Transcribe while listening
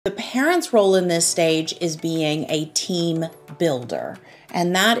The parent's role in this stage is being a team builder.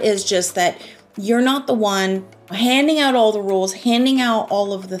 And that is just that you're not the one handing out all the rules, handing out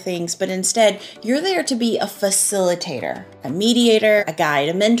all of the things, but instead you're there to be a facilitator, a mediator, a guide,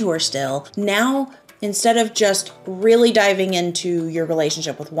 a mentor still. Now, instead of just really diving into your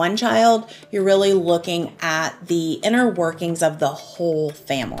relationship with one child, you're really looking at the inner workings of the whole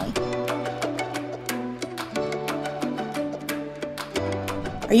family.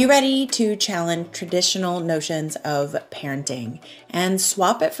 Are you ready to challenge traditional notions of parenting and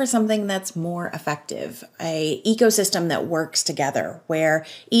swap it for something that's more effective? An ecosystem that works together, where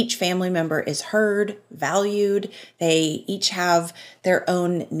each family member is heard, valued, they each have their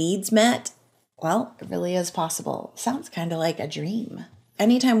own needs met? Well, it really is possible. Sounds kind of like a dream.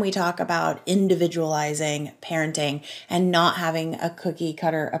 Anytime we talk about individualizing parenting and not having a cookie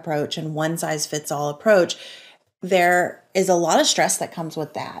cutter approach and one size fits all approach, there is a lot of stress that comes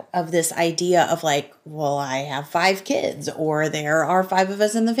with that, of this idea of like, well, I have 5 kids, or there are 5 of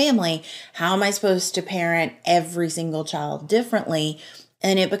us in the family. How am I supposed to parent every single child differently?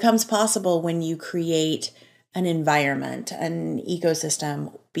 And it becomes possible when you create an environment, an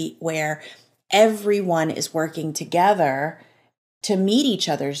ecosystem where everyone is working together to meet each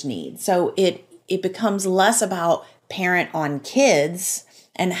other's needs. So it becomes less about parent on kids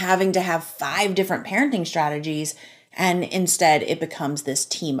and having to have 5 different parenting strategies, and instead it becomes this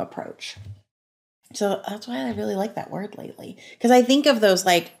team approach. So that's why I really like that word lately, because I think of those,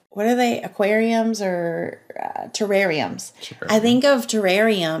 like, what are they, aquariums or terrariums? I think of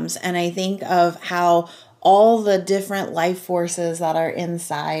terrariums, and I think of how all the different life forces that are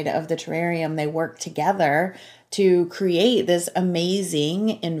inside of the terrarium, they work together to create this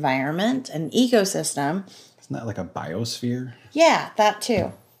amazing environment, an ecosystem. Isn't that like a biosphere? Yeah, that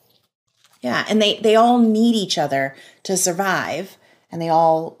too. Yeah, and they all need each other to survive, and they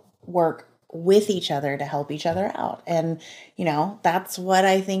all work with each other to help each other out. And, you know, that's what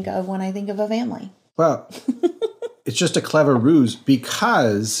I think of when I think of a family. Well, it's just a clever ruse,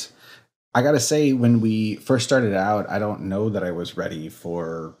 because I got to say, when we first started out, I don't know that I was ready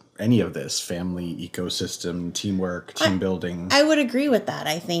for any of this family, ecosystem, teamwork, team building. I would agree with that.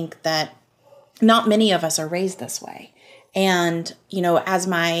 I think that not many of us are raised this way. And, you know, as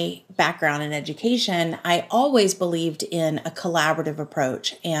my background in education, I always believed in a collaborative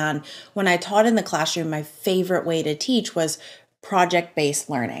approach. And when I taught in the classroom, my favorite way to teach was project-based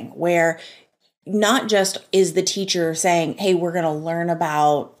learning, where not just is the teacher saying, hey, we're going to learn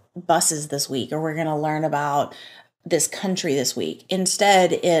about buses this week, or we're going to learn about this country this week.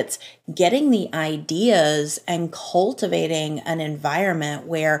 Instead, it's getting the ideas and cultivating an environment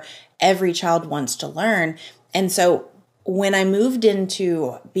where every child wants to learn. And so when I moved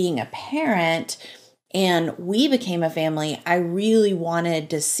into being a parent and we became a family, I really wanted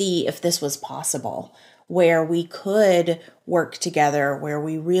to see if this was possible, where we could work together, where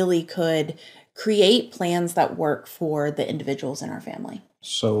we really could create plans that work for the individuals in our family.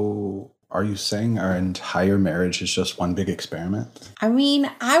 So are you saying our entire marriage is just one big experiment? I mean,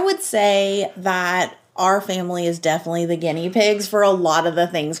 I would say that our family is definitely the guinea pigs for a lot of the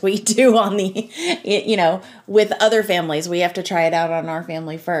things we do on the, you know, with other families. We have to try it out on our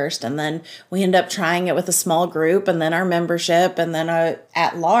family first, and then we end up trying it with a small group, and then our membership, and then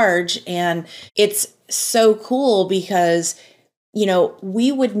at large. And it's so cool because, you know,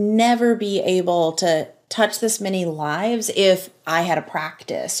 we would never be able to touch this many lives if I had a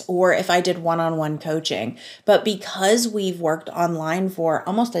practice or if I did one-on-one coaching. But because we've worked online for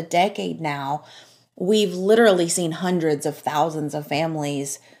almost a decade now, we've literally seen hundreds of thousands of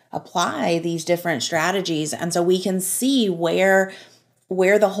families apply these different strategies. And so we can see where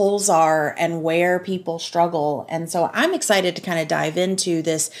the holes are and where people struggle. And so I'm excited to kind of dive into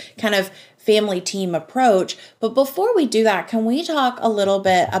this kind of family team approach. But before we do that, can we talk a little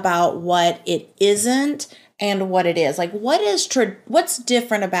bit about what it isn't and what it is? Like, what's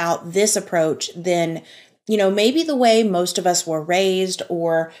different about this approach than, you know, maybe the way most of us were raised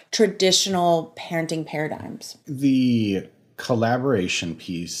or traditional parenting paradigms? The collaboration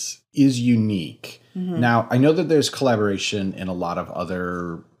piece is unique. Mm-hmm. Now, I know that there's collaboration in a lot of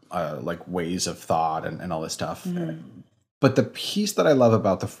other like ways of thought and all this stuff. Mm-hmm. But the piece that I love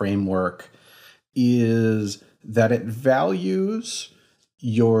about the framework is that it values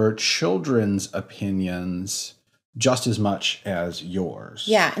your children's opinions just as much as yours.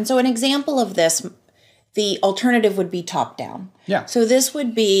 Yeah. And so an example of this, the alternative would be top down. Yeah. So this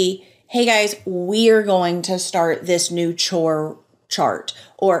would be, hey guys, we are going to start this new chore chart,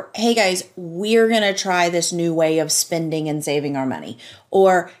 Or, hey guys, we're going to try this new way of spending and saving our money.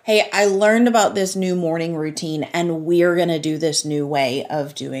 Or, hey, I learned about this new morning routine and we're going to do this new way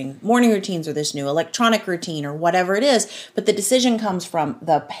of doing morning routines or this new electronic routine or whatever it is. But the decision comes from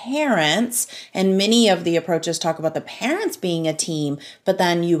the parents, and many of the approaches talk about the parents being a team, but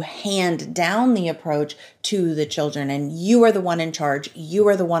then you hand down the approach to the children and you are the one in charge. You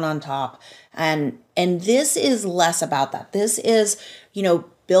are the one on top. And this is less about that. This is,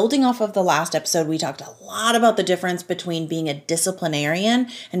 building off of the last episode, we talked a lot about the difference between being a disciplinarian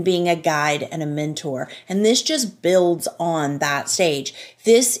and being a guide and a mentor. And this just builds on that stage.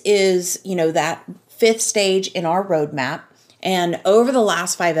 This is, that fifth stage in our roadmap. And over the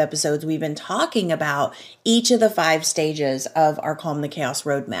last 5 episodes, we've been talking about each of the 5 stages of our Calm the Chaos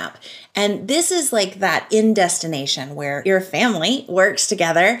roadmap. And this is like that end destination where your family works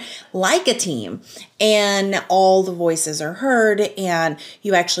together like a team and all the voices are heard and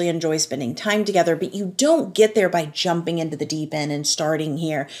you actually enjoy spending time together, but you don't get there by jumping into the deep end and starting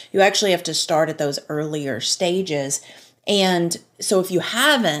here. You actually have to start at those earlier stages. And so if you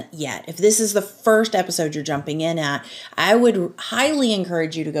haven't yet, if this is the first episode you're jumping in at, I would highly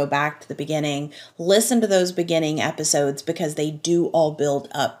encourage you to go back to the beginning, listen to those beginning episodes because they do all build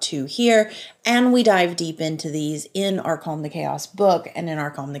up to here. And we dive deep into these in our Calm the Chaos book, and in our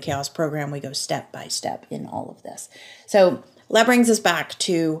Calm the Chaos program, we go step by step in all of this. So that brings us back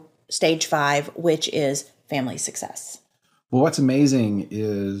to stage 5, which is family success. Well, what's amazing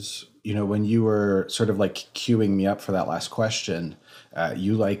is, when you were sort of like queuing me up for that last question,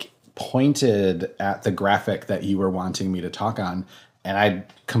 you like pointed at the graphic that you were wanting me to talk on. And I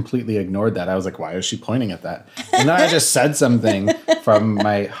completely ignored that. I was like, why is she pointing at that? And then I just said something from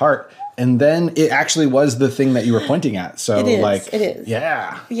my heart. And then it actually was the thing that you were pointing at. So it is.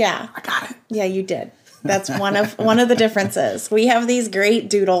 Yeah. I got it. Yeah, you did. That's one of the differences. We have these great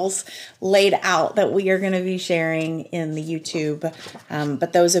doodles laid out that we are going to be sharing in the YouTube.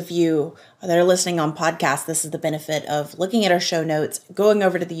 But those of you that are listening on podcast, this is the benefit of looking at our show notes, going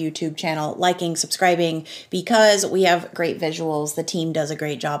over to the YouTube channel, liking, subscribing, because we have great visuals. The team does a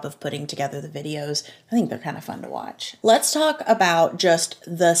great job of putting together the videos. I think they're kind of fun to watch. Let's talk about just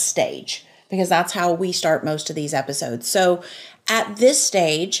the stage, because that's how we start most of these episodes. So at this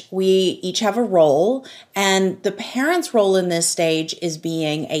stage, we each have a role, and the parent's role in this stage is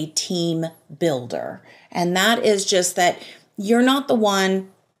being a team builder. And that is just that you're not the one,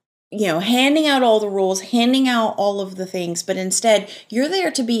 handing out all the rules, handing out all of the things, but instead you're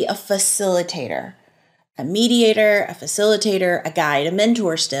there to be a facilitator. A mediator, a facilitator, a guide, a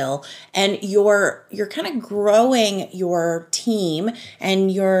mentor still, and you're kind of growing your team and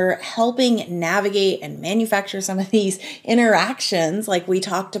you're helping navigate and manufacture some of these interactions like we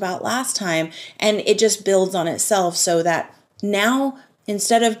talked about last time, and it just builds on itself so that now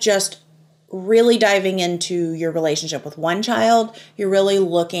instead of just really diving into your relationship with one child, you're really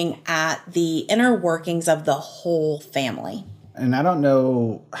looking at the inner workings of the whole family. And I don't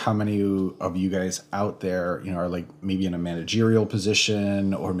know how many of you guys out there, are like maybe in a managerial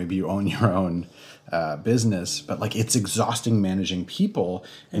position, or maybe you own your own business, but like it's exhausting managing people.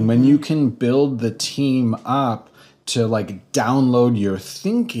 And when you can build the team up to like download your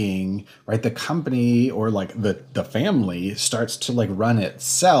thinking, right, the company or like the family starts to like run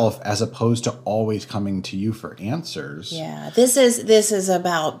itself as opposed to always coming to you for answers. Yeah, this is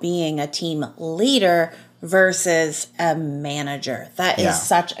about being a team leader versus a manager. That is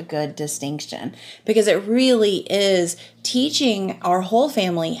such a good distinction, because it really is teaching our whole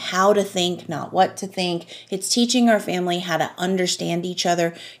family how to think, not what to think. It's teaching our family how to understand each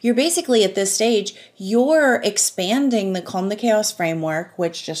other. You're basically at this stage, you're expanding the Calm the Chaos framework,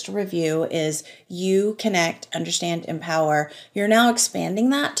 which, just to review, is you connect, understand, empower. You're now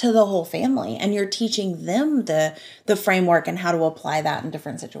expanding that to the whole family, and you're teaching them the framework and how to apply that in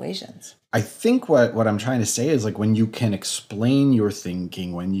different situations. I think what I'm trying to say is like when you can explain your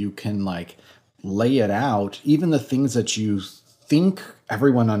thinking, when you can like lay it out, even the things that you think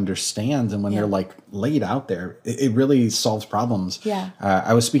everyone understands, and when they're like laid out there, it really solves problems. Yeah.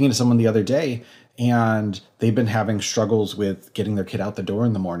 I was speaking to someone the other day, and they've been having struggles with getting their kid out the door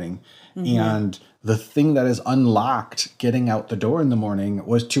in the morning. Mm-hmm. And the thing that is unlocked getting out the door in the morning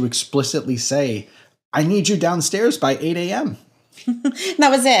was to explicitly say, I need you downstairs by 8 a.m. That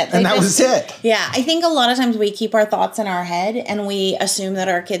was it. And that was it. Yeah. I think a lot of times we keep our thoughts in our head and we assume that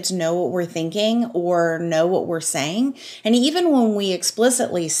our kids know what we're thinking or know what we're saying. And even when we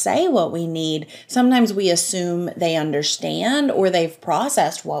explicitly say what we need, sometimes we assume they understand or they've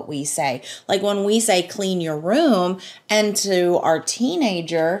processed what we say. Like when we say clean your room, and to our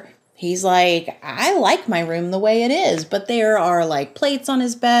teenager, He's like, I like my room the way it is, but there are like plates on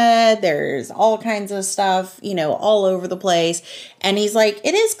his bed. There's all kinds of stuff, all over the place. And he's like,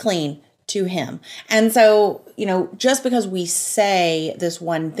 it is clean to him. And so, just because we say this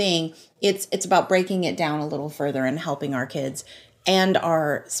one thing, it's about breaking it down a little further and helping our kids and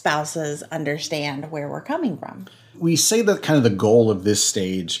our spouses understand where we're coming from. We say that kind of the goal of this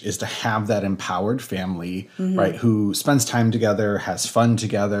stage is to have that empowered family, right, who spends time together, has fun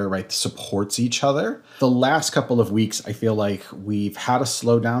together, right, supports each other. The last couple of weeks, I feel like we've had to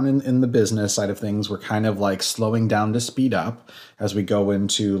slow down in the business side of things. We're kind of like slowing down to speed up as we go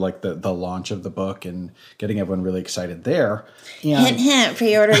into like the launch of the book and getting everyone really excited there. And hint, hint,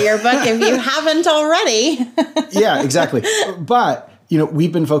 pre-order your book if you haven't already. Yeah, exactly. But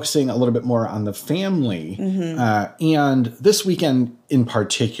we've been focusing a little bit more on the family. And this weekend in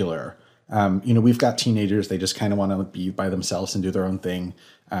particular, we've got teenagers. They just kind of want to be by themselves and do their own thing.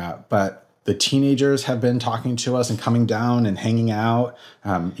 But the teenagers have been talking to us and coming down and hanging out.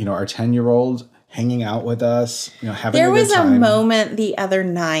 Our 10-year-old hanging out with us, having a good time. There was a moment the other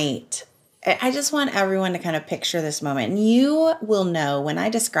night. I just want everyone to kind of picture this moment. And you will know when I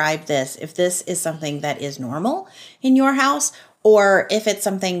describe this, if this is something that is normal in your house or if it's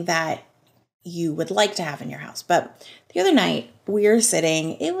something that you would like to have in your house. But the other night we were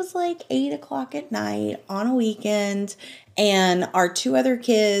sitting, it was like 8:00 at night on a weekend, and our two other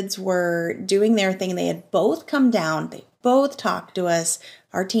kids were doing their thing. They had both come down. They both talked to us.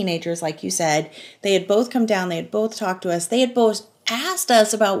 Our teenagers, like you said, they had both come down. They had both talked to us. They had both asked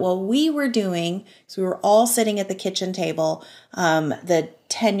us about what we were doing. So we were all sitting at the kitchen table. The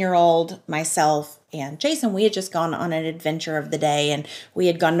 10-year-old, myself, and Jason, we had just gone on an adventure of the day, and we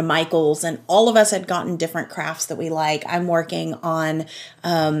had gone to Michael's, and all of us had gotten different crafts that we like. I'm working on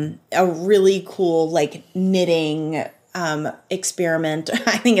a really cool like knitting experiment.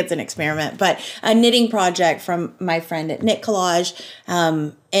 I think it's an experiment, but a knitting project from my friend at Knit Collage.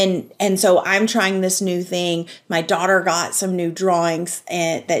 And so I'm trying this new thing. My daughter got some new drawings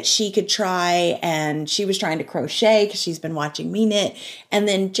that she could try, and she was trying to crochet because she's been watching me knit. And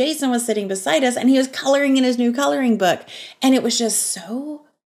then Jason was sitting beside us, and he was coloring in his new coloring book, and it was just so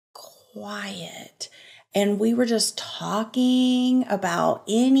quiet. And we were just talking about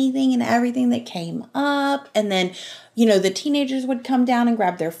anything and everything that came up. And then, the teenagers would come down and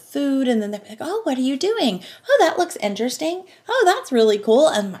grab their food, and then they'd be like, oh, what are you doing? Oh, that looks interesting. Oh, that's really cool.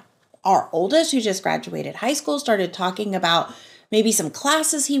 And our oldest, who just graduated high school, started talking about maybe some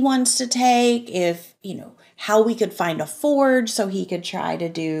classes he wants to take, if, how we could find a forge so he could try to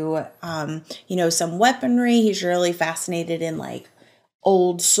do, some weaponry. He's really fascinated in like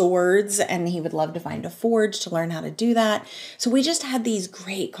old swords, and he would love to find a forge to learn how to do that. So we just had these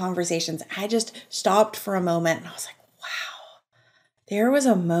great conversations. I just stopped for a moment and I was like, wow, there was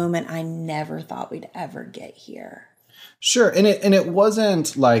a moment I never thought we'd ever get here. Sure. And it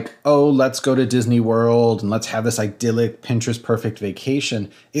wasn't like, oh, let's go to Disney World and let's have this idyllic Pinterest perfect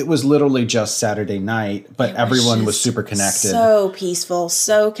vacation. It was literally just Saturday night, but everyone was super connected. So peaceful,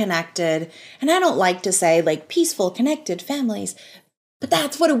 so connected. And I don't like to say like peaceful, connected families, but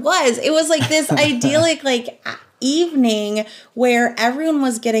that's what it was. It was like this idyllic like evening where everyone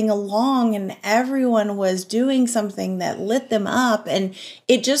was getting along and everyone was doing something that lit them up. And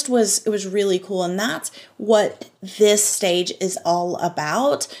it was really cool. And that's what this stage is all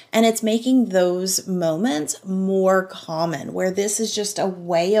about. And it's making those moments more common, where this is just a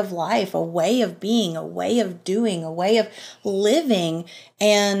way of life, a way of being, a way of doing, a way of living.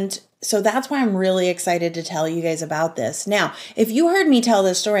 And so that's why I'm really excited to tell you guys about this. Now, if you heard me tell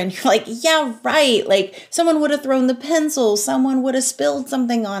this story and you're like, yeah, right, like someone would have thrown the pencil, someone would have spilled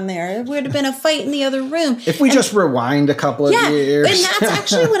something on there, there would have been a fight in the other room. If we just rewind a couple of years. And that's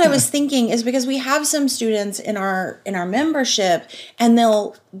actually what I was thinking, is because we have some students in our membership, and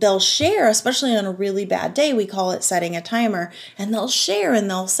they'll share, especially on a really bad day, we call it setting a timer, and they'll share and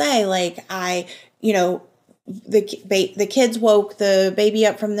they'll say like, the kids woke the baby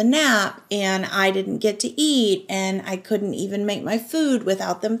up from the nap and I didn't get to eat, and I couldn't even make my food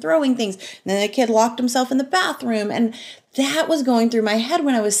without them throwing things. And then the kid locked himself in the bathroom. And that was going through my head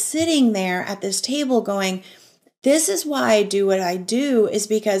when I was sitting there at this table going, this is why I do what I do, is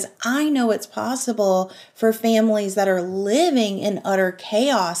because I know it's possible for families that are living in utter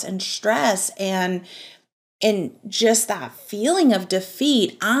chaos and stress and just that feeling of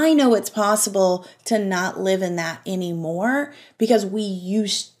defeat. I know it's possible to not live in that anymore because we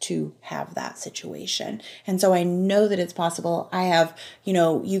used to have that situation. And so I know that it's possible. I have,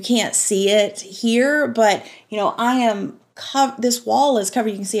 you can't see it here, but, I am this wall is covered.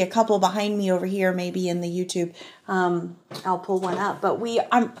 You can see a couple behind me over here, maybe in the YouTube. I'll pull one up, but we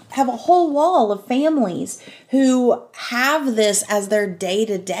have a whole wall of families who have this as their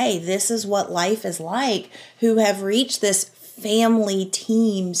day-to-day. This is what life is like, who have reached this family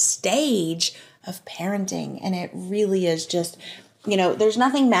team stage of parenting. And it really is just, there's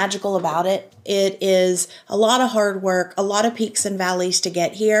nothing magical about it. It is a lot of hard work, a lot of peaks and valleys to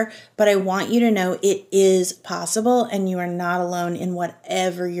get here, but I want you to know it is possible and you are not alone in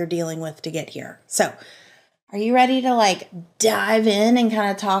whatever you're dealing with to get here. So are you ready to dive in and kind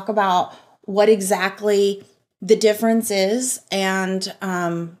of talk about what exactly the difference is and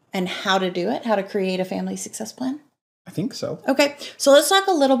how to do it, how to create a family success plan? I think so. Okay. So let's talk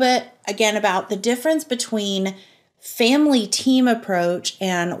a little bit again about the difference between family team approach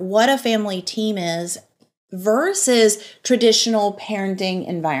and what a family team is versus traditional parenting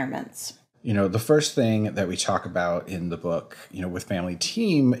environments. The first thing that we talk about in the book, with family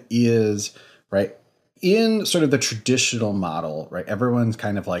team is, right, in sort of the traditional model, right, everyone's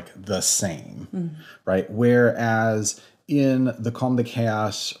kind of like the same, right? Whereas in the Calm the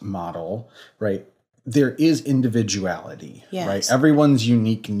Chaos model, right, there is individuality, right? Everyone's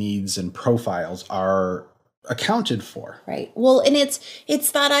unique needs and profiles are accounted for. Right. Well, and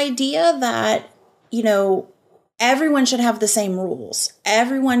it's that idea that, everyone should have the same rules.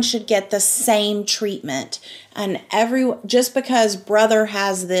 Everyone should get the same treatment. And just because brother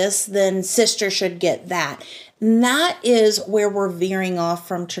has this, then sister should get that. And that is where we're veering off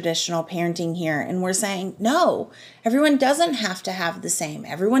from traditional parenting here. And we're saying, no, everyone doesn't have to have the same.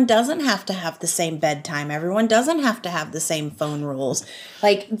 Everyone doesn't have to have the same bedtime. Everyone doesn't have to have the same phone rules.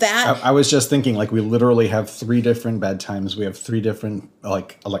 Like that. I was just thinking, we literally have 3 different bedtimes. We have 3 different,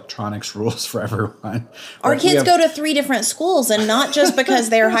 electronics rules for everyone. Our kids go to 3 different schools, and not just because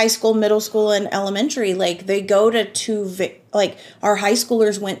they're high school, middle school, and elementary. They go to 2 our high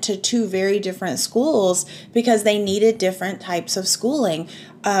schoolers went to 2 very different schools because they needed different types of schooling.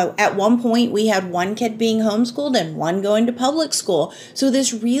 At one point, we had one kid being homeschooled and one going to public school. So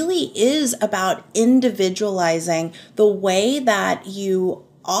this really is about individualizing the way that you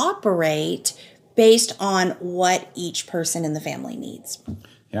operate based on what each person in the family needs.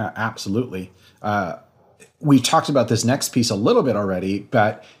 Yeah, absolutely. We talked about this next piece a little bit already,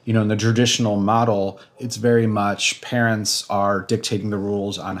 but, in the traditional model, it's very much parents are dictating the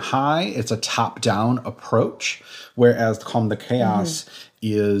rules on high. It's a top-down approach, whereas Calm the Chaos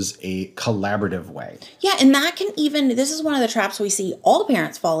is a collaborative way. Yeah, and that can this is one of the traps we see all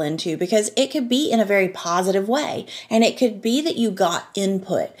parents fall into, because it could be in a very positive way. And it could be that you got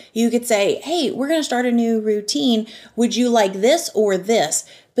input. You could say, hey, we're going to start a new routine. Would you like this or this?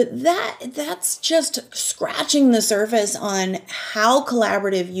 But that's just scratching the surface on how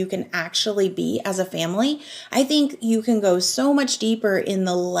collaborative you can actually be as a family. I think you can go so much deeper in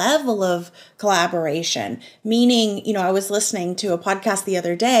the level of collaboration, meaning, I was listening to a podcast the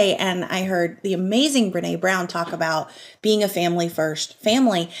other day and I heard the amazing Brene Brown talk about being a family first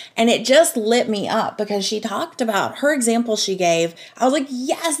family. And it just lit me up because she talked about her example she gave. I was like,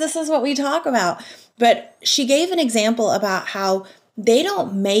 yes, this is what we talk about. But she gave an example about how they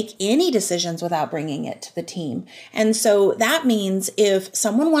don't make any decisions without bringing it to the team. And so that means if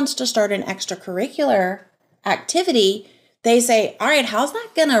someone wants to start an extracurricular activity, they say, all right, how's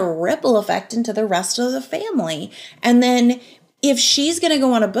that going to ripple effect into the rest of the family? And then if she's going to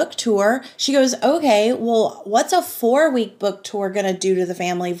go on a book tour, she goes, okay, well, what's a 4-week book tour going to do to the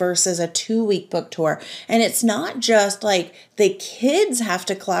family versus a 2-week book tour? And it's not just the kids have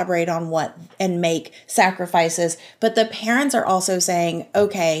to collaborate on what and make sacrifices, but the parents are also saying,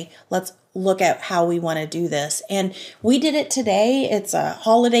 okay, let's look at how we want to do this. And we did it today. It's a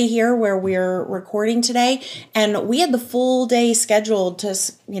holiday here where we're recording today. And we had the full day scheduled to,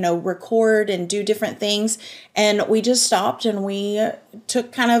 record and do different things. And we just stopped and we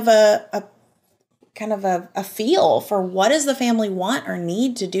took kind of a feel for what does the family want or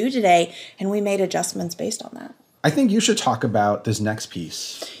need to do today. And we made adjustments based on that. I think you should talk about this next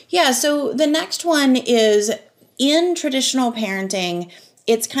piece. Yeah. So the next one is in traditional parenting,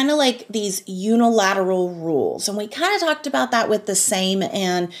 it's kind of like these unilateral rules. And we kind of talked about that with the same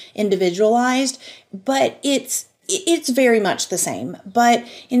and individualized, but it's very much the same. But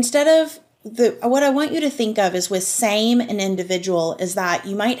instead of what I want you to think of is with same and individual is that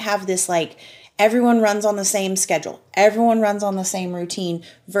you might have this everyone runs on the same schedule. Everyone runs on the same routine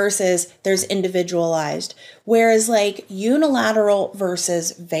versus there's individualized. Whereas unilateral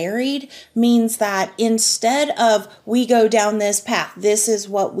versus varied means that instead of we go down this path, this is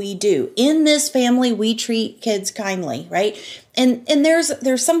what we do. In this family, we treat kids kindly, right? And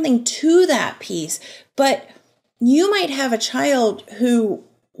there's something to that piece. But you might have a child who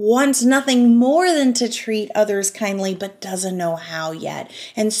wants nothing more than to treat others kindly, but doesn't know how yet.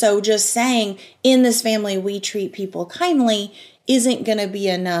 And so just saying, in this family, we treat people kindly isn't going to be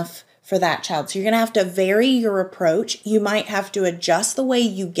enough for that child. So you're going to have to vary your approach. You might have to adjust the way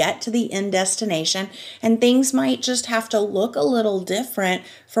you get to the end destination, and things might just have to look a little different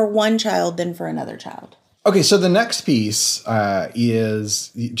for one child than for another child. Okay, so the next piece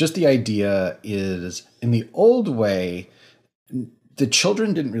is just the idea is in the old way, the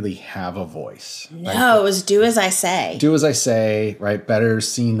children didn't really have a voice. No, right? it was do as I say. Do as I say, right? Better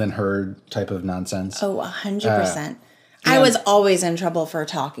seen than heard type of nonsense. Oh, 100%. I was always in trouble for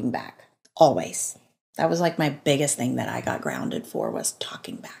talking back. Always. That was like my biggest thing that I got grounded for was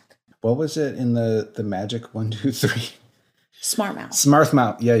talking back. What was it in the magic 1, 2, 3? Smart mouth. Smart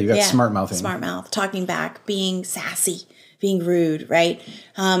mouth. Yeah, you got smart mouthing. Smart mouth. Talking back, being sassy, being rude, right?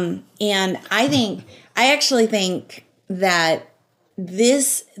 And I actually think that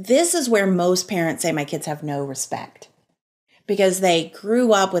this is where most parents say my kids have no respect, because they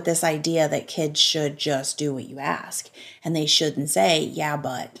grew up with this idea that kids should just do what you ask, and they shouldn't say, yeah,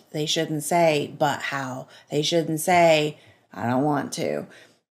 but. They shouldn't say, but how. They shouldn't say, I don't want to.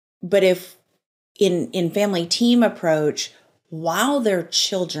 But if in family team approach, while they're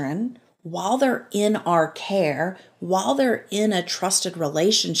children, while they're in our care, while they're in a trusted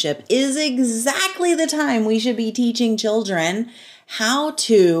relationship, is exactly the time we should be teaching children how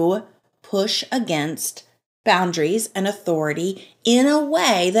to push against boundaries and authority in a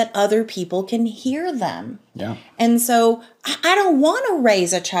way that other people can hear them. Yeah. And so I don't want to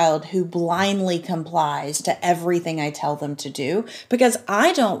raise a child who blindly complies to everything I tell them to do, because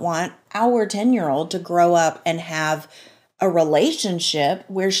I don't want our 10-year-old to grow up and have a relationship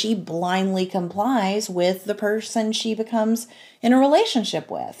where she blindly complies with the person she becomes in a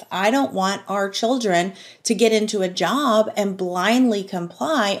relationship with. I don't want our children to get into a job and blindly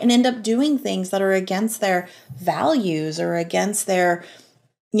comply and end up doing things that are against their values or against their,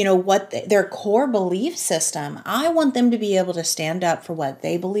 their core belief system. I want them to be able to stand up for what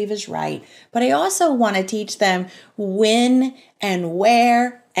they believe is right, but I also want to teach them when and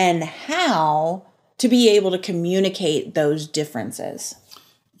where and how to be able to communicate those differences.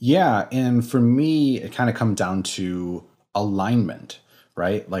 Yeah. And for me, it kind of comes down to alignment,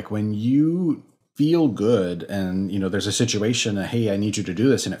 right? Like when you feel good and, there's a situation, hey, I need you to do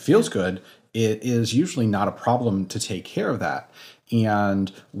this, and it feels good, it is usually not a problem to take care of that.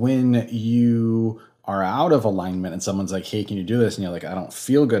 And when you are out of alignment and someone's like, hey, can you do this? And you're like, I don't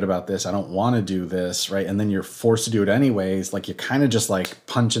feel good about this. I don't want to do this. Right. And then you're forced to do it anyways. Like you're kind of just like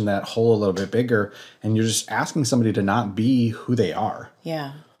punching that hole a little bit bigger, and you're just asking somebody to not be who they are.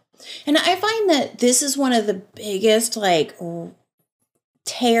 Yeah. And I find that this is one of the biggest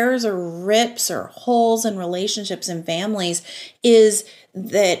tears or rips or holes in relationships and families, is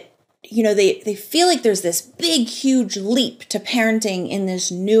that they feel like there's this big, huge leap to parenting in this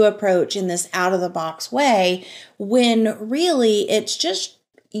new approach, in this out-of-the-box way, when really it's just,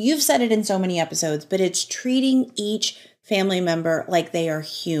 you've said it in so many episodes, but it's treating each family member like they are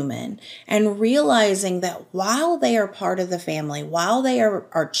human, and realizing that while they are part of the family, while they are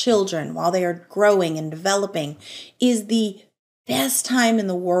our children, while they are growing and developing, is the best time in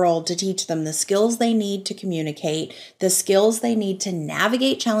the world to teach them the skills they need to communicate, the skills they need to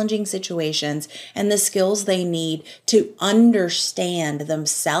navigate challenging situations, and the skills they need to understand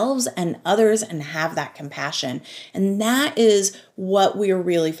themselves and others and have that compassion. And that is what we're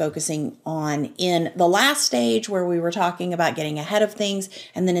really focusing on in the last stage, where we were talking about getting ahead of things,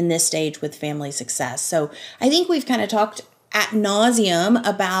 and then in this stage with family success. So I think we've kind of talked ad nauseum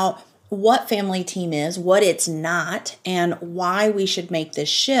about what family team is, what it's not, and why we should make this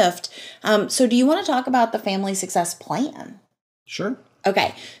shift. So do you want to talk about the family success plan? Sure.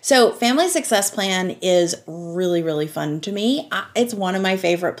 Okay. So family success plan is really, really fun to me. It's one of my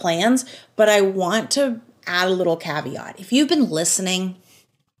favorite plans, but I want to add a little caveat. If you've been listening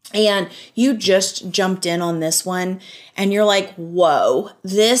and you just jumped in on this one and you're like, whoa,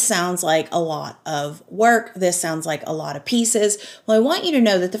 this sounds like a lot of work. This sounds like a lot of pieces. Well, I want you to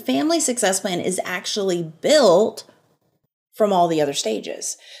know that the family success plan is actually built from all the other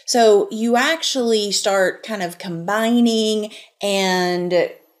stages. So you actually start kind of combining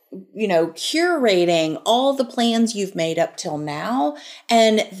and curating all the plans you've made up till now,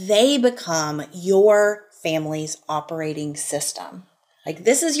 and they become your family's operating system. Like,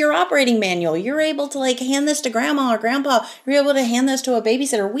 this is your operating manual. You're able to hand this to grandma or grandpa. You're able to hand this to a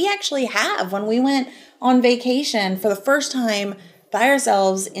babysitter. We actually have, when we went on vacation for the first time by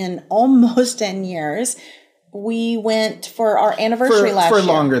ourselves in almost 10 years, we went for our anniversary last year. For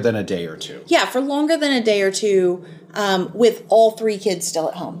longer than a day or two. Yeah, for longer than a day or two, with all 3 kids still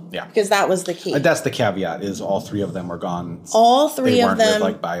at home. Yeah. Because that was the key. That's the caveat, is all 3 of them were gone. All 3 of them. They weren't with,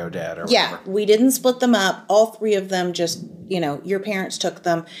 like, bio dad or yeah, whatever. we didn't split them up. All 3 of them just, your parents took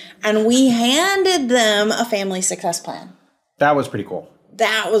them. And we handed them a family success plan. That was pretty cool.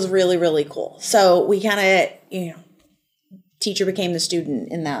 That was really, really cool. So we kind of, teacher became the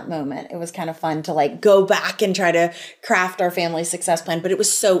student in that moment. It was kind of fun to like go back and try to craft our family success plan, but it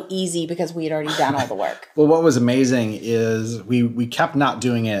was so easy because we had already done all the work. Well, what was amazing is we kept not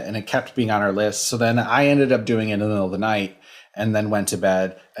doing it, and it kept being on our list. So then I ended up doing it in the middle of the night and then went to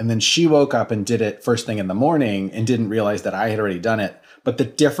bed. And then she woke up and did it first thing in the morning and didn't realize that I had already done it. But the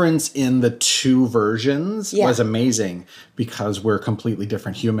difference in the 2 versions was amazing, because we're completely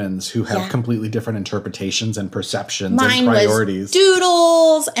different humans who have completely different interpretations and perceptions and priorities. Was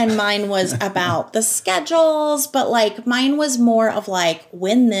doodles, and mine was about the schedules, but like mine was more of like,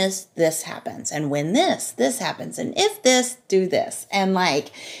 when this happens, and when this happens, and if this, do this. And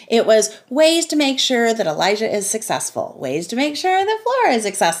like it was ways to make sure that Elijah is successful, ways to make sure that Flora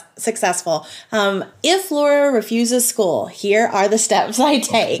is successful. If Flora refuses school, here are the steps I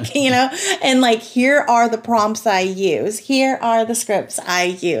take, and like, here are the prompts I use. Here are the scripts I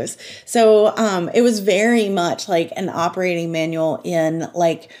use. So it was very much like an operating manual in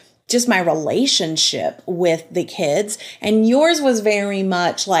like just my relationship with the kids. And yours was very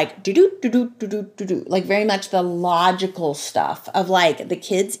much like like very much the logical stuff of like, the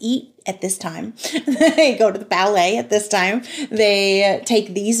kids eat at this time. They go to the ballet at this time. They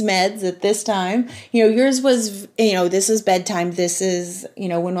take these meds at this time. Yours was, this is bedtime. This is,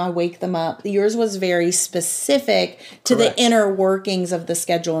 when I wake them up. Yours was very specific to the inner workings of the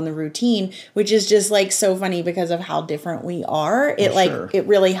schedule and the routine, which is just like so funny because of how different we are. It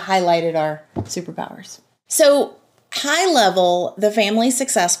really highlighted our superpowers. So high level, the family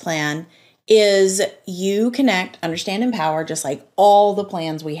success plan is you connect, understand, empower, just like all the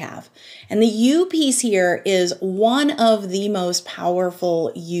plans we have. And the you piece here is one of the most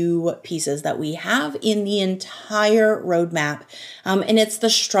powerful you pieces that we have in the entire roadmap. And it's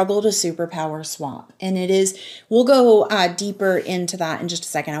the struggle to superpower swap. And it is, we'll go deeper into that in just a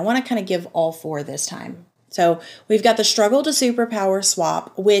second. I want to kind of give all 4 this time. So we've got the struggle to superpower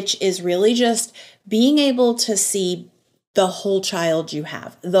swap, which is really just being able to see the whole child you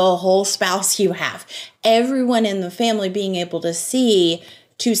have, the whole spouse you have, everyone in the family being able to see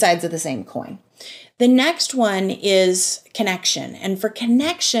 2 sides of the same coin. The next one is connection. And for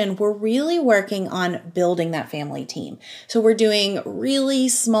connection, we're really working on building that family team. So we're doing really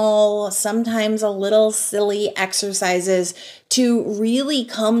small, sometimes a little silly exercises to really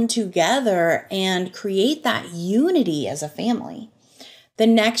come together and create that unity as a family. The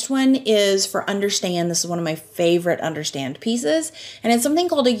next one is for understand. This is one of my favorite understand pieces, and it's something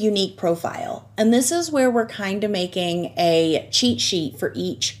called a unique profile. And this is where we're kind of making a cheat sheet for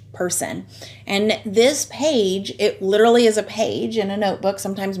each person. And this page, it literally is a page in a notebook,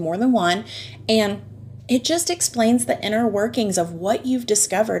 sometimes more than one, and it just explains the inner workings of what you've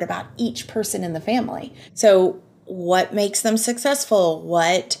discovered about each person in the family. So what makes them successful?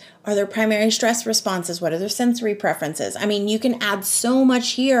 What are their primary stress responses? What are their sensory preferences? I mean, you can add so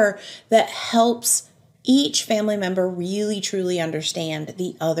much here that helps each family member really truly understand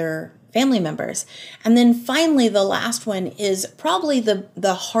the other family members. And then finally, the last one is probably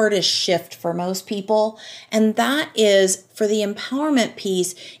the hardest shift for most people. And that is for the empowerment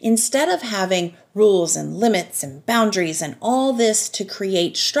piece, instead of having rules and limits and boundaries and all this to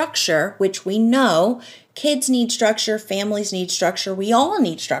create structure, which we know kids need structure, families need structure, we all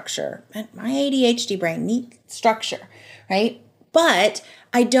need structure. My ADHD brain needs structure, right? But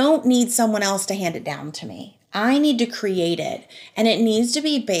I don't need someone else to hand it down to me. I need to create it, and it needs to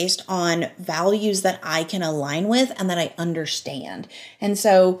be based on values that I can align with and that I understand. And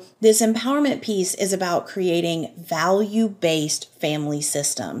so this empowerment piece is about creating value-based family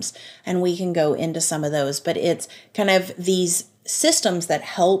systems, and we can go into some of those, but it's kind of these systems that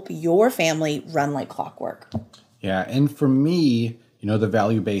help your family run like clockwork. Yeah, and for me, the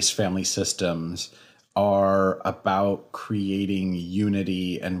value-based family systems are about creating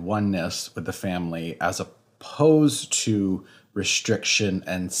unity and oneness with the family as opposed to restriction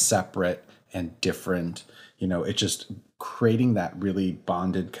and separate and different. It's just creating that really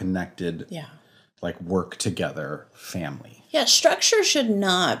bonded, connected, like work together family. Yeah, structure should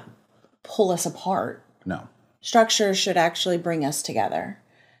not pull us apart. No. Structure should actually bring us together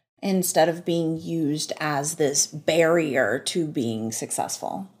instead of being used as this barrier to being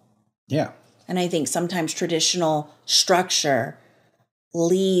successful. Yeah. And I think sometimes traditional structure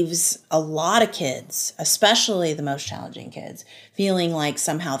leaves a lot of kids, especially the most challenging kids, feeling like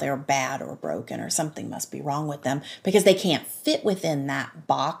somehow they're bad or broken or something must be wrong with them because they can't fit within that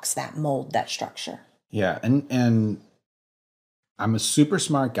box, that mold, that structure. Yeah. And I'm a super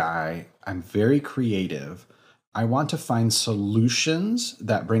smart guy. I'm very creative. I want to find solutions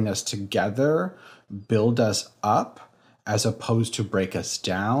that bring us together, build us up, as opposed to break us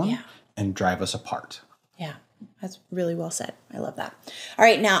down and drive us apart. Yeah, that's really well said. I love that. All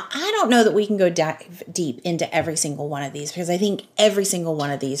right, now I don't know that we can go dive deep into every single one of these because I think every single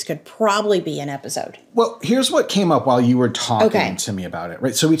one of these could probably be an episode. Well, here's what came up while you were talking to me about it,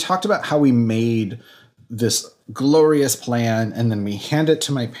 right? So we talked about how we made this glorious plan and then we hand it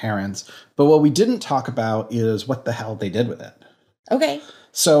to my parents. But what we didn't talk about is what the hell they did with it. Okay.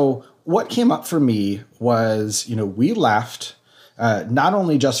 So what came up for me was, we left not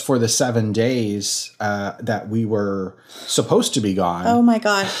only just for the 7 days that we were supposed to be gone. Oh my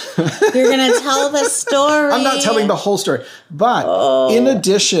God. You're going to tell the story. I'm not telling the whole story. But in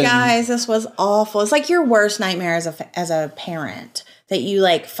addition. Guys, this was awful. It's like your worst nightmare as a parent. That you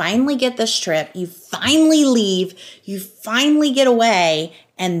finally get this trip, you finally leave, you finally get away,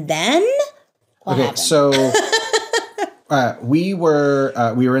 and then what happened? So we were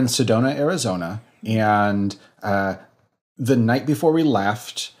in Sedona, Arizona, and the night before we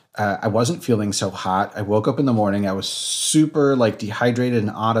left, I wasn't feeling so hot. I woke up in the morning, I was super dehydrated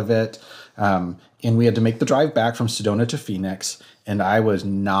and out of it, and we had to make the drive back from Sedona to Phoenix. And I was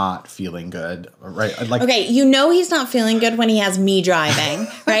not feeling good, right? Okay, he's not feeling good when he has me driving,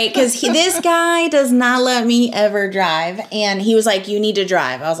 right? Because this guy does not let me ever drive. And he was like, you need to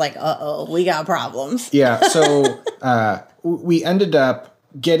drive. I was like, uh-oh, we got problems. Yeah, so we ended up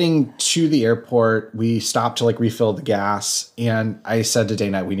getting to the airport. We stopped to refill the gas. And I said to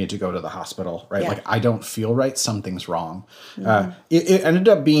Dayna, we need to go to the hospital, right? Yeah. I don't feel right. Something's wrong. Mm-hmm. It ended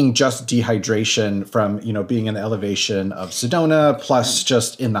up being just dehydration from, being in the elevation of Sedona plus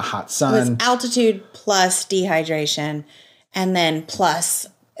just in the hot sun. It was altitude plus dehydration. And then plus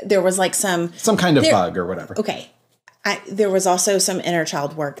there was some kind of bug or whatever. Okay. There was also some inner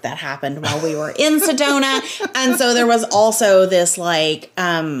child work that happened while we were in Sedona. And so there was also this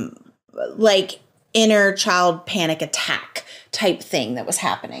inner child panic attack type thing that was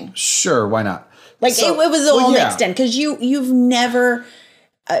happening. Sure. Why not? It was all mixed in because you've never,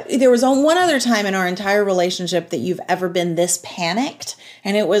 there was one other time in our entire relationship that you've ever been this panicked.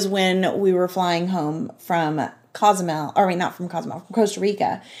 And it was when we were flying home from from Costa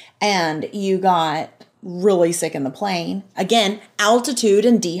Rica. And you got really sick in the plane. Again, altitude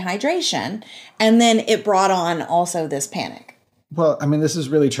and dehydration. And then it brought on also this panic. Well, this is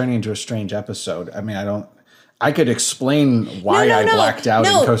really turning into a strange episode. I could explain why I blacked out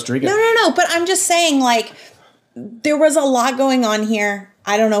in Costa Rica. No. But I'm just saying, there was a lot going on here.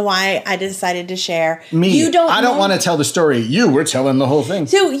 I don't know why I decided to share. I don't want to tell the story. You were telling the whole thing.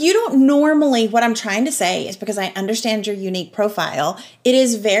 So you don't normally, what I'm trying to say is because I understand your unique profile, it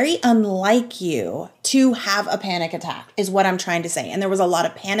is very unlike you to have a panic attack is what I'm trying to say. And there was a lot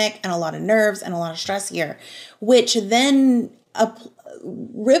of panic and a lot of nerves and a lot of stress here, which then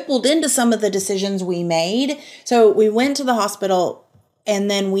rippled into some of the decisions we made. So we went to the hospital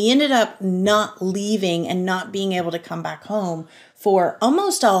and then we ended up not leaving and not being able to come back home for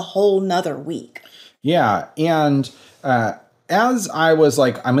almost a whole nother week. Yeah. And as I was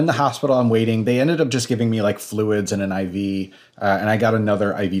I'm in the hospital, I'm waiting. They ended up just giving me fluids and an IV. And I got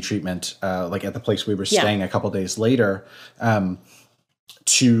another IV treatment, at the place we were staying a couple days later,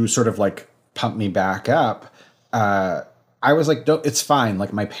 to sort of pump me back up. I was like, no, it's fine.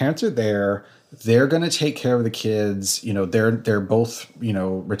 My parents are there. They're going to take care of the kids. They're both,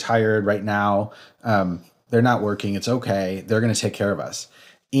 retired right now. They're not working. It's okay. They're going to take care of us.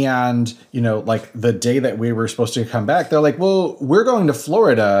 And, the day that we were supposed to come back, they're like, well, we're going to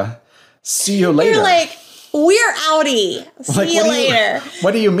Florida. See you later. You're like, we're outie. See you later.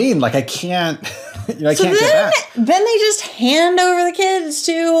 What do you mean? I can't, I can't get back. Then they just hand over the kids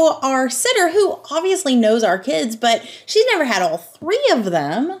to our sitter who obviously knows our kids, but she's never had all three of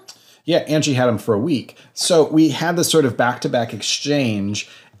them. Yeah, Angie had them for a week. So we had this sort of back-to-back exchange.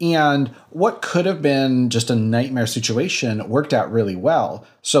 And what could have been just a nightmare situation worked out really well.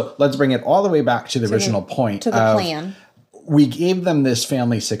 So let's bring it all the way back to the original point. To the plan. We gave them this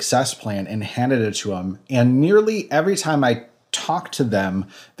family success plan and handed it to them. And nearly every time I talked to them,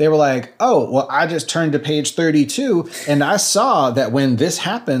 they were like, oh, well, I just turned to page 32 and I saw that when this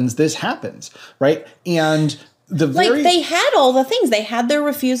happens, right? And Like, they had all the things. They had their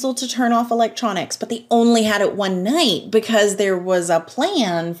refusal to turn off electronics, but they only had it one night because there was a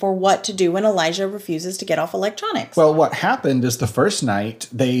plan for what to do when Elijah refuses to get off electronics. Well, what happened is the first night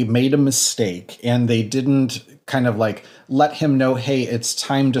they made a mistake and they didn't kind of like let him know, hey, it's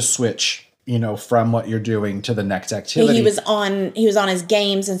time to switch, from what you're doing to the next activity. He was on his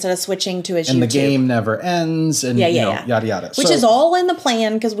games instead of switching to his YouTube. And the game never ends and, yada, yada. Which is all in the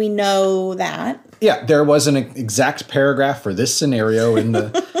plan because we know that. Yeah, there was an exact paragraph for this scenario in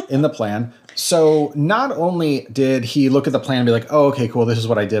the plan. So not only did he look at the plan and be like, oh, okay, cool, this is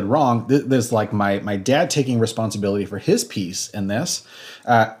what I did wrong. There's like my dad taking responsibility for his piece in this.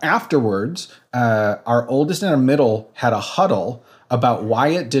 Afterwards, our oldest and our middle had a huddle about why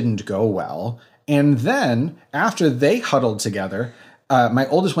it didn't go well. And then after they huddled together, my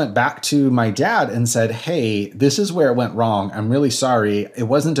oldest went back to my dad and said, hey, this is where it went wrong. I'm really sorry. It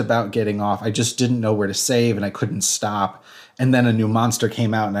wasn't about getting off. I just didn't know where to save and I couldn't stop. And then a new monster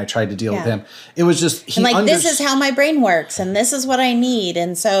came out and I tried to deal with him. It was just, this is how my brain works and this is what I need.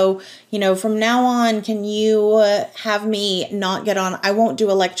 And so, from now on, can you have me not get on? I won't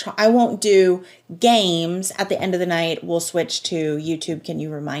do games at the end of the night. We'll switch to YouTube. Can you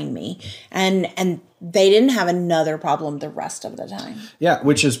remind me? And they didn't have another problem the rest of the time. Yeah,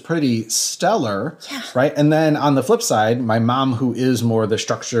 which is pretty stellar, right? And then on the flip side, my mom, who is more the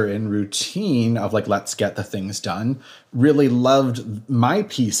structure and routine of like, let's get the things done, really loved my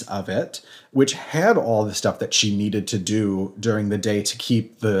piece of it, which had all the stuff that she needed to do during the day to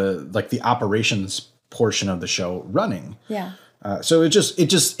keep the operations portion of the show running. Yeah. So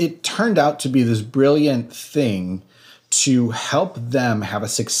it turned out to be this brilliant thing to help them have a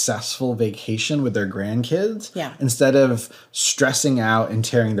successful vacation with their grandkids instead of stressing out and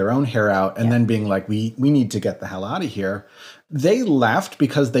tearing their own hair out and then being like, we need to get the hell out of here. They left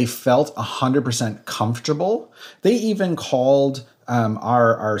because they felt 100% comfortable. They even called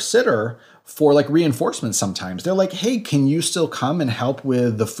our sitter for like reinforcements sometimes. They're like, hey, can you still come and help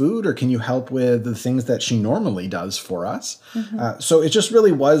with the food or can you help with the things that she normally does for us? Mm-hmm. So it just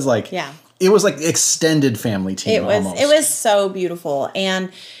really was like... It was like extended family team almost. It was so beautiful.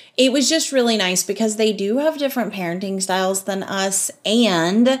 And it was just really nice because they do have different parenting styles than us.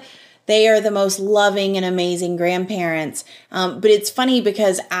 And they are the most loving and amazing grandparents. But it's funny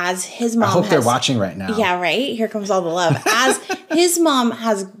because as his mom I hope they're watching right now. Yeah, right? Here comes all the love. As his mom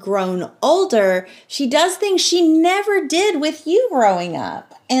has grown older, she does things she never did with you growing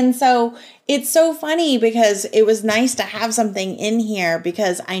up. And so it's so funny because it was nice to have something in here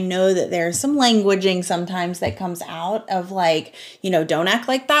because I know that there's some languaging sometimes that comes out of like, don't act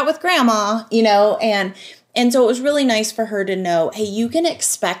like that with grandma, and so it was really nice for her to know, hey, you can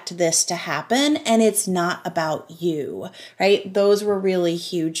expect this to happen and it's not about you, right? Those were really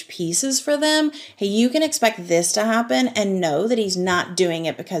huge pieces for them. Hey, you can expect this to happen and know that he's not doing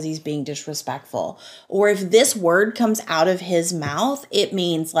it because he's being disrespectful. Or if this word comes out of his mouth, it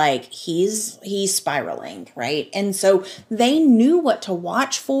means like he's spiraling, right? And so they knew what to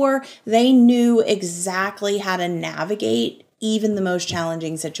watch for. They knew exactly how to navigate even the most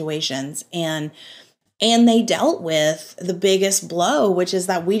challenging situations. And they dealt with the biggest blow, which is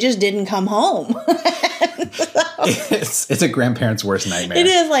that we just didn't come home. It's a grandparent's worst nightmare. It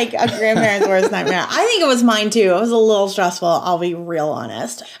is like a grandparent's worst nightmare. I think it was mine too. It was a little stressful. I'll be real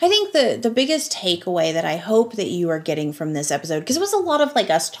honest. I think the biggest takeaway that I hope that you are getting from this episode, because it was a lot of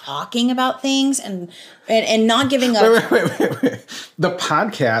like us talking about things and not giving up. Wait. The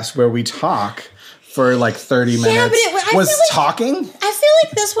podcast where we talk for like 30 minutes was talking? I feel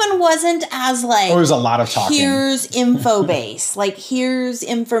like this one wasn't as like... Or it was a lot of talking. Here's info base. Like, here's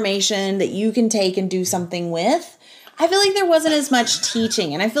information that you can take and do something with. I feel like there wasn't as much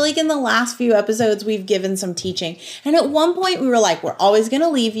teaching. And I feel like in the last few episodes, we've given some teaching. And at one point, we were like, we're always going to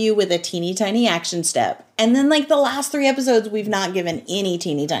leave you with a teeny tiny action step. And then like the last 3 episodes, we've not given any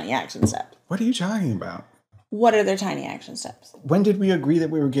teeny tiny action step. What are you talking about? What are their tiny action steps? When did we agree that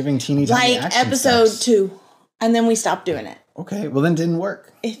we were giving teeny tiny action steps? Like episode 2. And then we stopped doing it. Okay, well then it didn't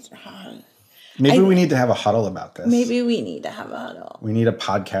work. Maybe we need to have a huddle about this. Maybe we need to have a huddle. We need a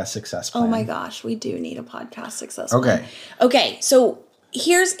podcast success plan. Oh my gosh, we do need a podcast success plan. Okay. Okay, so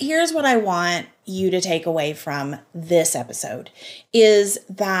here's what I want you to take away from this episode is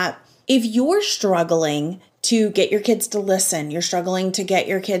that if you're struggling to get your kids to listen, you're struggling to get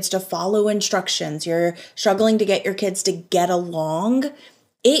your kids to follow instructions, you're struggling to get your kids to get along,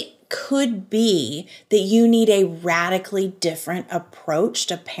 it could be that you need a radically different approach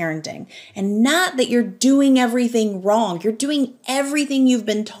to parenting. And not that you're doing everything wrong. You're doing everything you've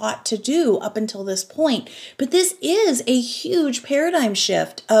been taught to do up until this point. But this is a huge paradigm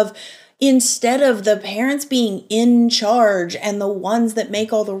shift of instead of the parents being in charge and the ones that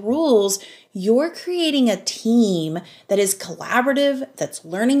make all the rules, you're creating a team that is collaborative, that's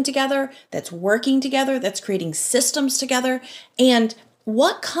learning together, that's working together, that's creating systems together. And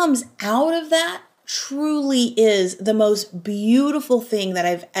what comes out of that truly is the most beautiful thing that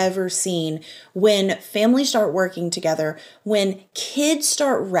I've ever seen when families start working together, when kids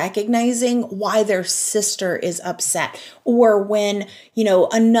start recognizing why their sister is upset, or when,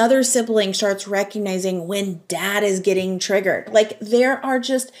 another sibling starts recognizing when dad is getting triggered. Like, there are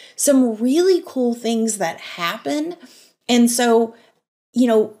just some really cool things that happen. And so,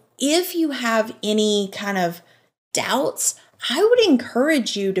 if you have any kind of doubts, I would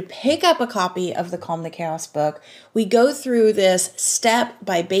encourage you to pick up a copy of the Calm the Chaos book. We go through this step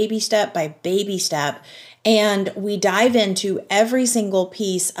by baby step, and we dive into every single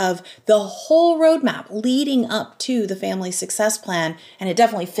piece of the whole roadmap leading up to the family success plan. And it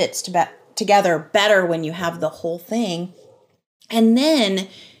definitely fits together better when you have the whole thing. And then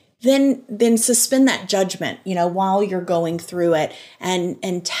suspend that judgment, while you're going through it,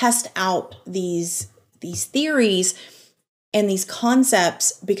 and test out these theories and these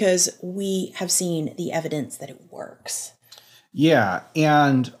concepts, because we have seen the evidence that it works. Yeah.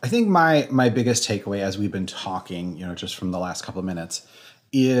 And I think my biggest takeaway as we've been talking, just from the last couple of minutes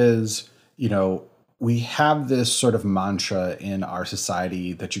is, we have this sort of mantra in our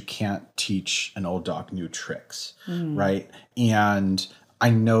society that you can't teach an old dog new tricks, right? And I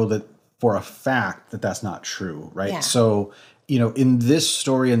know that for a fact that that's not true, right? Yeah. So, in this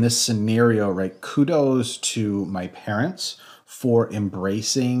story, in this scenario, right, kudos to my parents for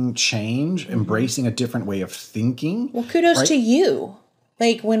embracing change, embracing a different way of thinking. Well, kudos to you.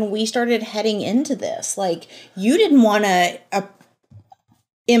 Like, when we started heading into this, like, you didn't want to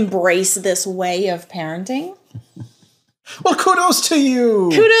embrace this way of parenting. Well, kudos to you.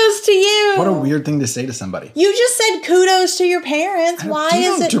 Kudos to you. What a weird thing to say to somebody. You just said kudos to your parents. Why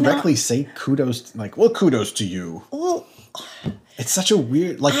is it directly say kudos? Like, well, kudos to you. Well, it's such a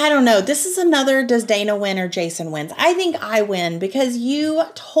weird, I don't know. This is another, does Dayna win or Jason wins? I think I win, because you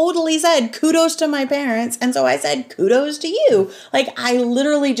totally said kudos to my parents. And so I said kudos to you. Like, I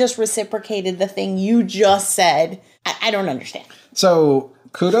literally just reciprocated the thing you just said. I don't understand. So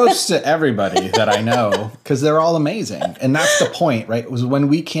kudos to everybody that I know, because they're all amazing. And that's the point, right? It was when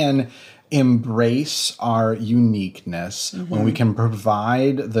we can embrace our uniqueness, when we can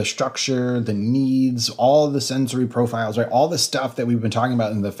provide the structure, the needs, all the sensory profiles, right? All the stuff that we've been talking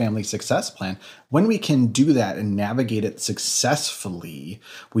about in the family success plan. When we can do that and navigate it successfully,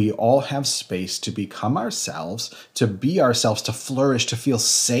 we all have space to become ourselves, to be ourselves, to flourish, to feel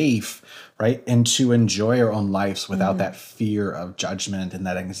safe, right? And to enjoy our own lives without that fear of judgment and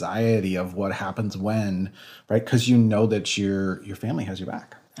that anxiety of what happens when, right? Because you know that your family has your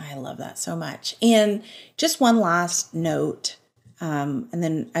back. I love that so much. And just one last note, and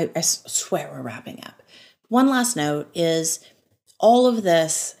then I swear we're wrapping up. One last note is, all of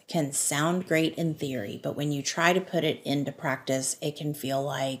this can sound great in theory, but when you try to put it into practice, it can feel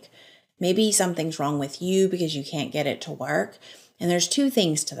like maybe something's wrong with you because you can't get it to work. And there's two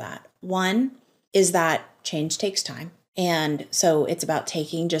things to that. One is that change takes time. And so it's about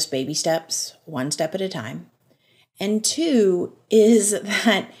taking just baby steps, one step at a time. And two is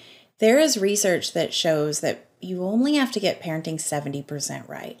that there is research that shows that you only have to get parenting 70%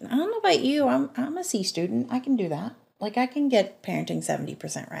 right. I don't know about you. I'm a C student. I can do that. Like, I can get parenting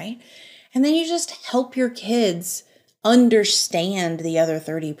 70% right. And then you just help your kids understand the other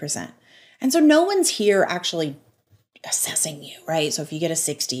 30%. And so no one's here actually assessing you, right? So if you get a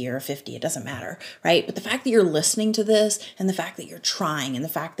 60 or a 50, it doesn't matter, right? But the fact that you're listening to this, and the fact that you're trying, and the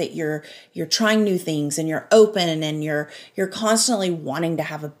fact that you're trying new things, and you're open, and you're constantly wanting to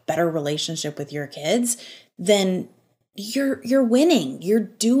have a better relationship with your kids, then you're winning. You're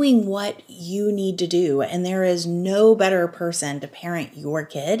doing what you need to do. And there is no better person to parent your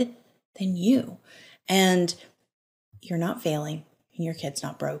kid than you. And you're not failing, and your kid's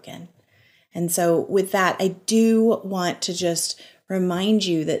not broken. And so with that, I do want to just remind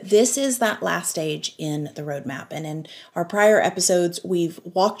you that this is that last stage in the roadmap. And in our prior episodes, we've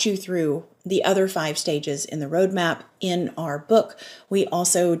walked you through the other 5 stages in the roadmap. In our book, we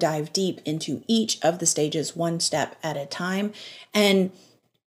also dive deep into each of the stages, one step at a time. And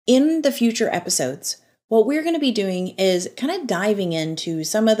in the future episodes, what we're going to be doing is kind of diving into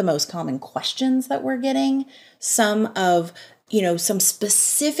some of the most common questions that we're getting, some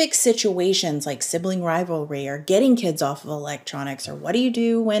specific situations like sibling rivalry, or getting kids off of electronics, or what do you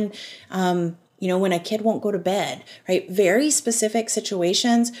do when, when a kid won't go to bed, right? Very specific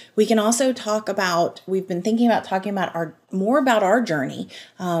situations. We can also talk about, we've been thinking about talking about more about our journey.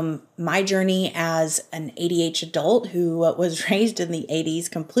 My journey as an ADHD adult who was raised in the 80s,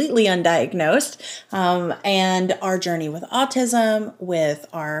 completely undiagnosed, and our journey with autism, with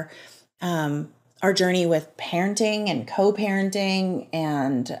our journey with parenting and co-parenting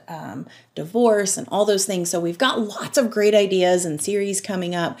and divorce and all those things. So we've got lots of great ideas and series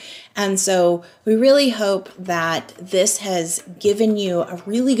coming up. And so we really hope that this has given you a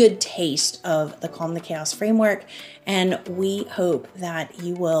really good taste of the Calm the Chaos framework. And we hope that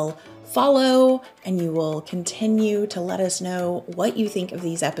you will follow and you will continue to let us know what you think of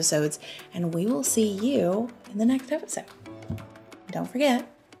these episodes. And we will see you in the next episode. Don't forget,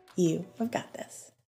 you have got this.